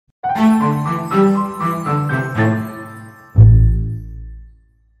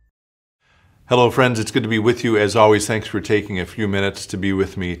Hello friends, it's good to be with you. As always, thanks for taking a few minutes to be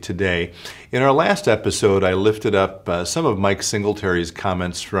with me today. In our last episode, I lifted up some of Mike Singletary's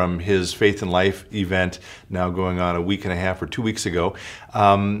comments from his Faith and Life event, now going on a week and a half or 2 weeks ago.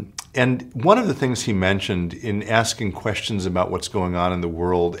 And one of the things he mentioned in asking questions about what's going on in the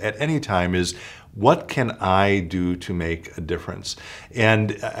world at any time is, what can I do to make a difference?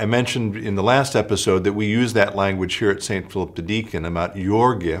 And I mentioned in the last episode that we use that language here at St. Philip the Deacon about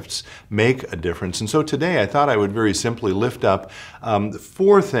your gifts make a difference. And so today I thought I would very simply lift up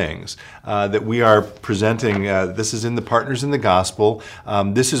 4 things that we are presenting. This is in the Partners in the Gospel.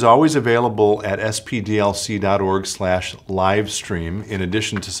 This is always available at spdlc.org/livestream, in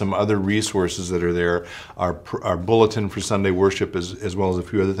addition to some other resources that are there, our bulletin for Sunday worship as well as a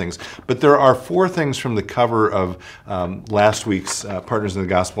few other things. But there are 4 things from the cover of last week's Partners in the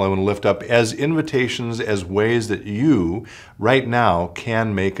Gospel I want to lift up as invitations, as ways that you right now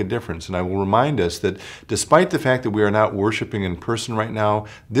can make a difference. And I will remind us that despite the fact that we are not worshiping in person right now,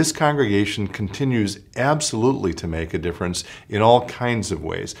 this congregation continues absolutely to make a difference in all kinds of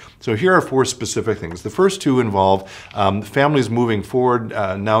ways. So here are 4 specific things. The first 2 involve Families Moving Forward,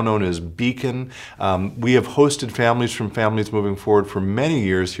 now known as Beacon. We have hosted families from Families Moving Forward for many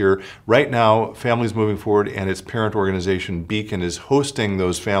years here. Right now, Families Moving Forward and its parent organization, Beacon, is hosting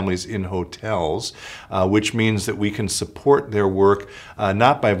those families in hotels, which means that we can support their work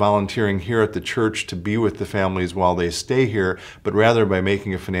not by volunteering here at the church to be with the families while they stay here, but rather by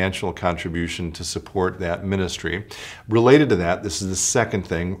making a financial contribution to support that ministry. Related to that, this is the second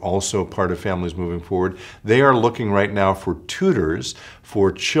thing, also part of Families Moving Forward. They are looking right now for tutors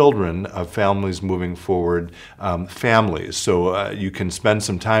for children of Families Moving Forward families. So you can spend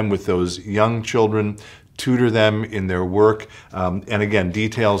some time with those young children, tutor them in their work, and again,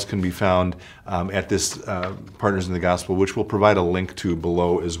 details can be found at this Partners in the Gospel, which we'll provide a link to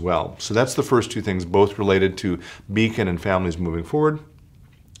below as well. So that's the first 2 things, both related to Beacon and Families Moving Forward.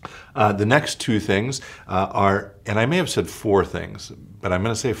 The next 2 things are, and I may have said 4 things, but I'm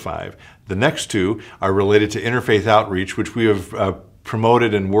going to say 5. The next 2 are related to interfaith outreach, which we have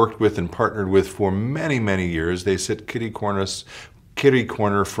promoted and worked with and partnered with for many, many years. They sit kitty corner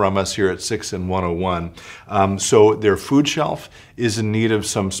from us here at 6 and 101. So their food shelf is in need of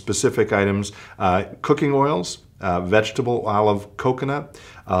some specific items: cooking oils, vegetable olive coconut,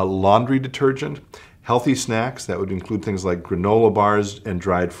 laundry detergent, healthy snacks. That would include things like granola bars and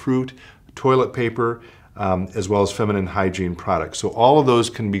dried fruit, toilet paper, as well as feminine hygiene products. So all of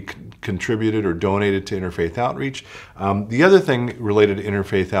those can be contributed or donated to Interfaith Outreach. The other thing related to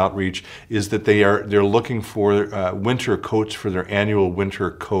Interfaith Outreach is that they're looking for winter coats for their annual winter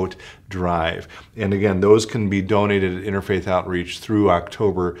coat drive. And again, those can be donated at Interfaith Outreach through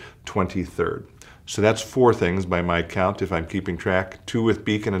October 23rd. So that's 4 things by my count, if I'm keeping track. 2 with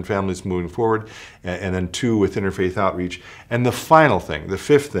Beacon and Families Moving Forward, and then 2 with Interfaith Outreach. And the final thing, the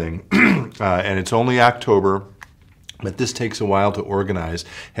 5th thing, and it's only October, but this takes a while to organize,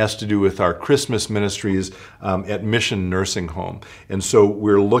 has to do with our Christmas ministries at Mission Nursing Home. And so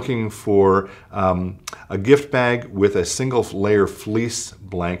we're looking for a gift bag with a single layer fleece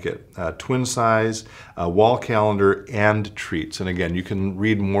blanket, twin size, wall calendar, and treats. And again, you can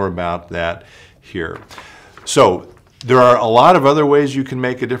read more about that here. So there are a lot of other ways you can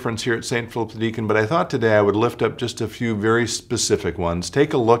make a difference here at St. Philip the Deacon, but I thought today I would lift up just a few very specific ones.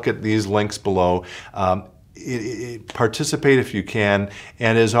 Take a look at these links below. Participate if you can,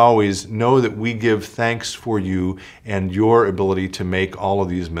 and as always, know that we give thanks for you and your ability to make all of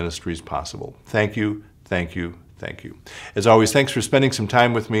these ministries possible. Thank you, thank you, thank you. As always, thanks for spending some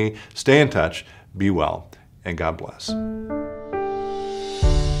time with me. Stay in touch, be well, and God bless.